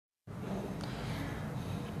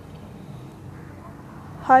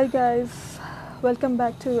Hi guys, welcome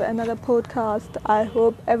back to another podcast. I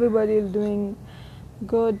hope everybody is doing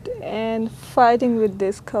good and fighting with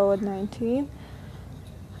this COVID 19.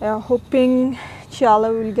 Hoping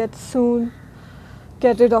Chala will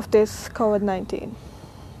get rid of this COVID 19.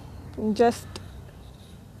 Just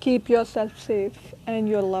keep yourself safe and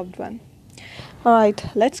your loved one. Alright,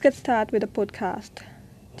 let's get started with the podcast.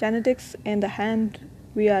 Genetics and the hand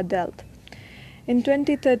we are dealt. In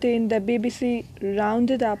 2013, the BBC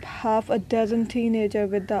rounded up half a dozen teenagers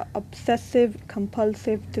with the obsessive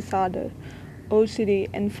compulsive disorder (OCD)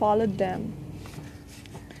 and followed them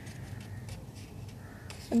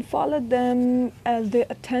as they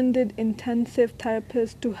attended intensive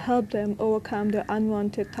therapists to help them overcome their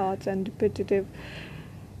unwanted thoughts and repetitive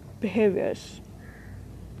behaviors.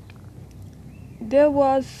 There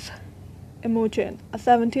was Imogen, a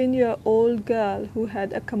 17-year-old girl who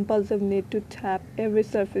had a compulsive need to tap every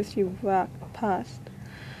surface she walked past.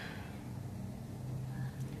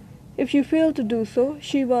 If she failed to do so,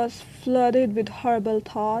 she was flooded with horrible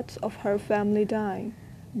thoughts of her family dying.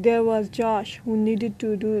 There was Josh, who needed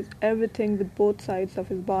to do everything with both sides of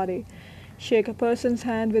his body: shake a person's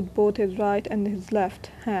hand with both his right and his left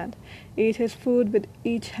hand, eat his food with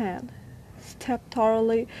each hand, step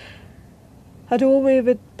thoroughly a doorway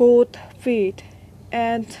with both feet,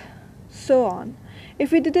 and so on.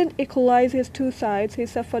 If he didn't equalize his two sides, he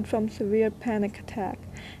suffered from severe panic attack.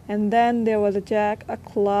 And then there was Jack, a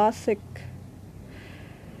classic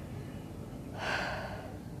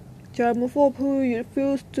germaphobe who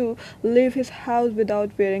refused to leave his house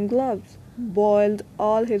without wearing gloves, boiled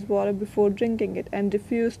all his water before drinking it, and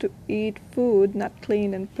refused to eat food not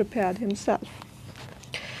cleaned and prepared himself.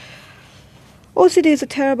 OCD is a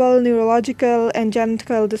terrible neurological and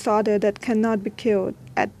genetical disorder that cannot be cured.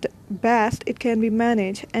 At best, it can be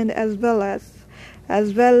managed, and as well as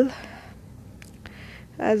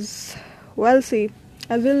we'll see,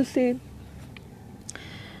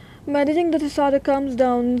 managing the disorder comes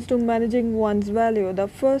down to managing one's value. The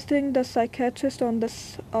first thing the psychiatrists on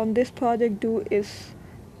this project do is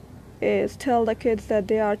tell the kids that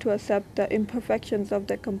they are to accept the imperfections of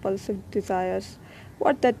their compulsive desires.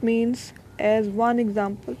 What that means, as one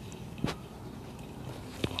example,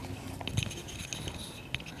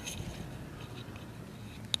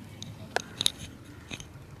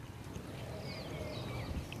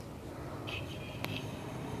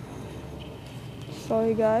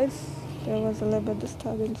 sorry guys, there was a little bit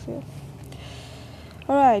disturbance here.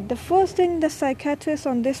 Alright, the first thing the psychiatrists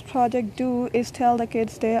on this project do is tell the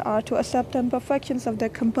kids they are to accept the imperfections of their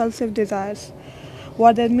compulsive desires.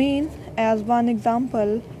 What they mean, as one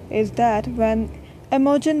example, is that when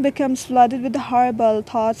Imogen becomes flooded with the horrible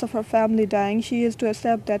thoughts of her family dying, she is to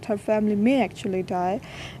accept that her family may actually die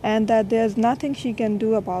and that there's nothing she can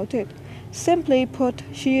do about it. Simply put,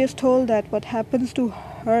 she is told that what happens to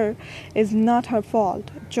her is not her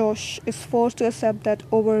fault. Josh is forced to accept that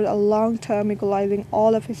over a long term, equalizing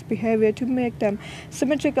all of his behavior to make them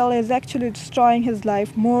symmetrical is actually destroying his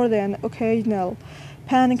life more than occasional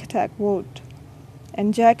panic attack would.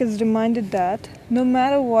 And Jack is reminded that no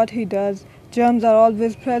matter what he does, germs are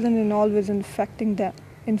always present and always infecting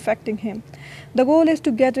him. The goal is to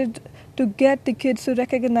get the kids to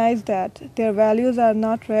recognize that their values are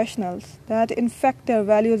not rationals, that in fact their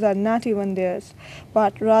values are not even theirs,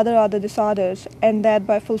 but rather are the disorders, and that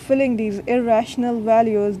by fulfilling these irrational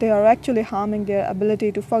values, they are actually harming their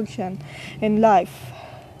ability to function in life.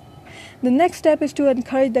 The next step is to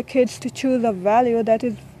encourage the kids to choose a value that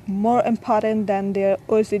is more important than their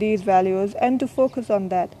OCD's values and to focus on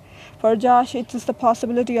that. For Josh, it is the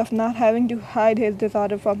possibility of not having to hide his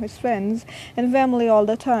disorder from his friends and family all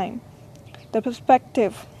the time. The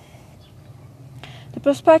perspective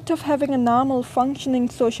of having a normal functioning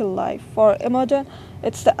social life. For Imogen,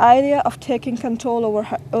 it's the idea of taking control over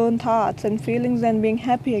her own thoughts and feelings and being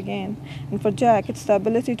happy again. And for Jack, it's the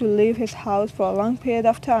ability to leave his house for a long period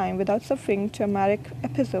of time without suffering traumatic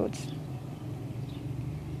episodes.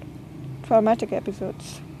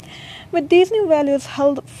 With these new values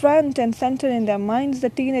held front and center in their minds, the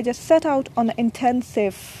teenagers set out on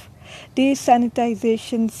intensive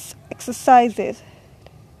desensitization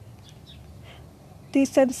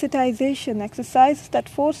exercises that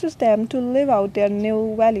forces them to live out their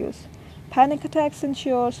new values. Panic attacks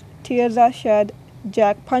ensure, tears are shed,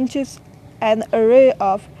 Jack punches an array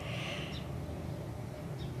of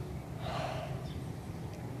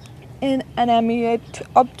inanimate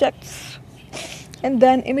objects and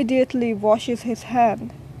then immediately washes his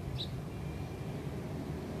hand.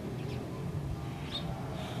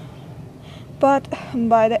 But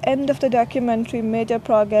by the end of the documentary, major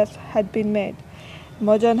progress had been made.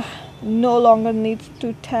 Mojan no longer needs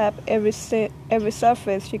to tap every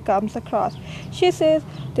surface she comes across. She says,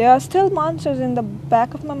 there are still monsters in the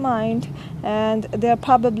back of my mind, and there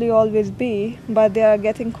probably always be, but they are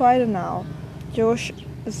getting quieter now. Josh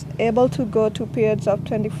is able to go to periods of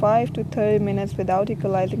 25 to 30 minutes without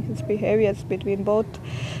equalizing his behaviors between both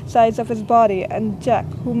sides of his body, and Jack,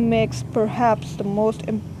 who makes perhaps the most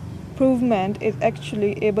improvement, is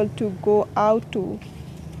actually able to go out to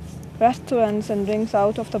restaurants and drinks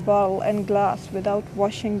out of the bottle and glass without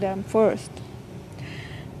washing them first.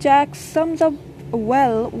 Jack sums up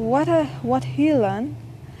well what he learned.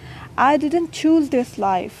 I didn't choose this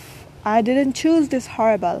life. I didn't choose this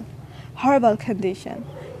horrible condition.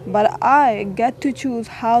 But I get to choose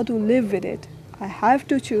how to live with it. I have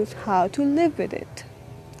to choose how to live with it.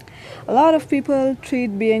 A lot of people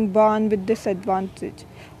treat being born with disadvantage,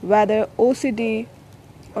 whether OCD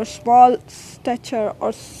or small stature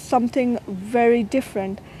or something very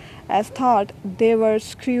different, as thought they were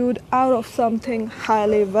screwed out of something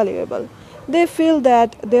highly valuable. They feel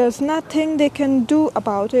that there's nothing they can do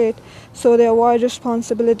about it, so they avoid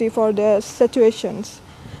responsibility for their situations.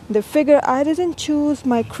 They figure I didn't choose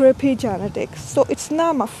my crappy genetics, so it's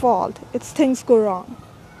not my fault. It's things go wrong.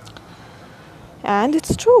 And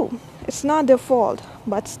it's true. It's not their fault,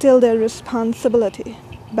 but still their responsibility.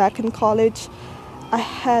 Back in college, I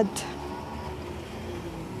had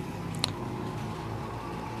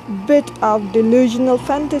bit of delusional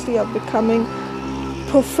fantasy of becoming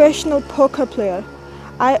professional poker player.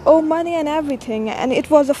 I owe money and everything, and it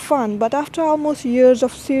was a fun, but after almost years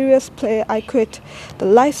of serious play, I quit. The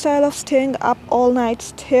lifestyle of staying up all night,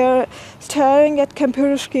 staring at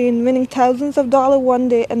computer screen, winning thousands of dollars one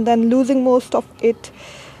day and then losing most of it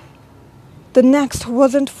the next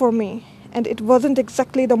wasn't for me. And it wasn't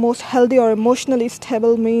exactly the most healthy or emotionally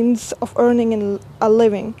stable means of earning a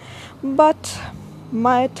living. But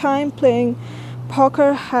my time playing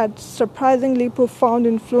poker had surprisingly profound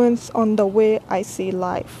influence on the way I see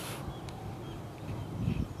life.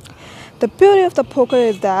 The beauty of the poker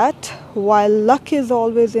is that while luck is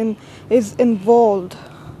involved,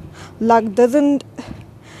 luck doesn't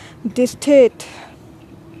dictate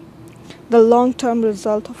the long-term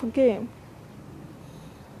result of a game.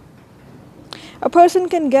 A person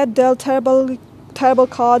can get dealt terrible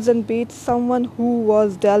cards and beat someone who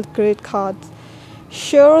was dealt great cards.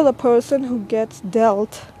 Sure, the person who gets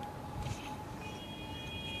dealt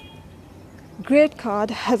great card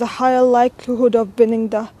has a higher likelihood of winning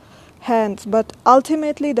the hands, but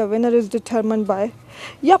ultimately the winner is determined by,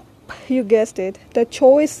 yep, you guessed it, the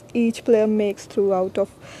choice each player makes throughout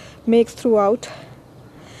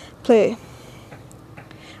play.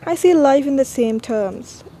 I see life in the same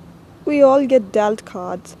terms. We all get dealt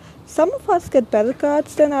cards. Some of us get better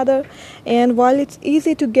cards than others, and while it's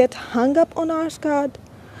easy to get hung up on our card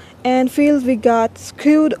and feel we got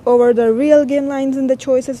screwed over, the real game lines in the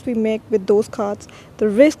choices we make with those cards, the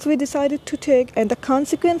risks we decided to take, and the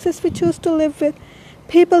consequences we choose to live with.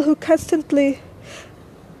 People who consistently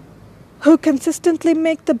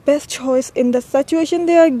make the best choice in the situation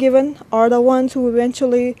they are given are the ones who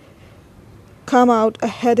eventually come out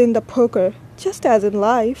ahead in the poker, just as in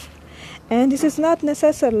life. And this is not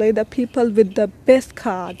necessarily the people with the best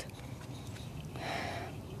card.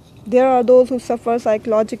 There are those who suffer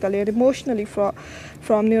psychologically and emotionally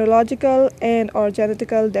from neurological and or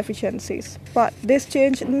genetical deficiencies. But this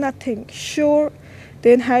changed nothing. Sure,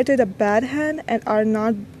 they inherited a bad hand and are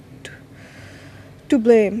not to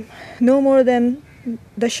blame. No more than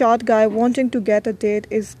the short guy wanting to get a date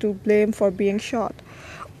is to blame for being shot,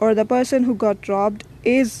 or the person who got robbed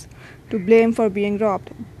is to blame for being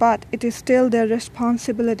robbed. But it is still their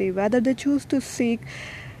responsibility whether they choose to seek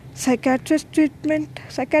psychiatric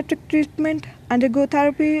treatment, undergo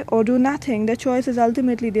therapy, or do nothing. The choice is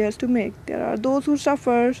ultimately theirs to make. There are those who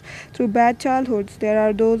suffer through bad childhoods. There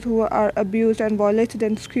are those who are abused and violated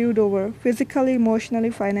and screwed over, physically, emotionally,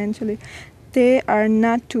 financially. They are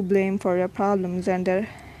not to blame for their problems and their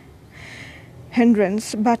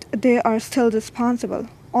hindrance, but they are still responsible,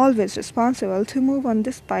 always responsible, to move on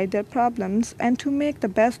despite their problems and to make the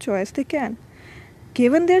best choice they can,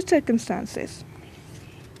 given their circumstances.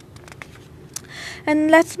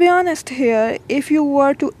 And let's be honest here, if you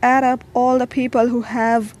were to add up all the people who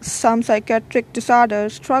have some psychiatric disorder,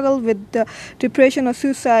 struggle with the depression or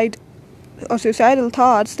suicide or suicidal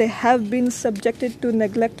thoughts, they have been subjected to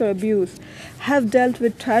neglect or abuse, have dealt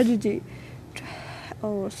with tragedy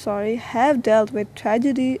or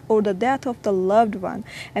the death of the loved one,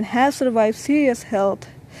 and have survived serious health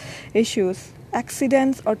issues,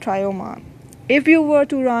 accidents, or trauma. If you were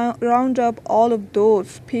to round up all of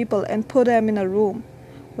those people and put them in a room,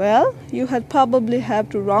 Well, you had probably have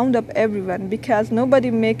to round up everyone because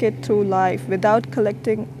nobody make it through life without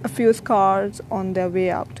collecting a few scars on their way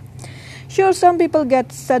out. Sure, some people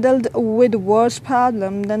get saddled with worse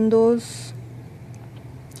problem than those,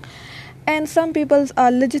 and some people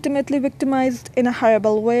are legitimately victimized in a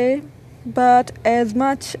horrible way. But as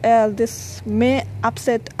much as this may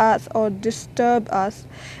upset us or disturb us,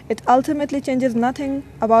 it ultimately changes nothing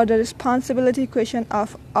about the responsibility question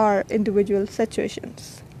of our individual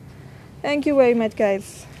situations. Thank you very much,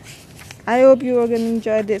 guys. I hope you are going to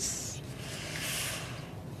enjoy this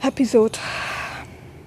episode.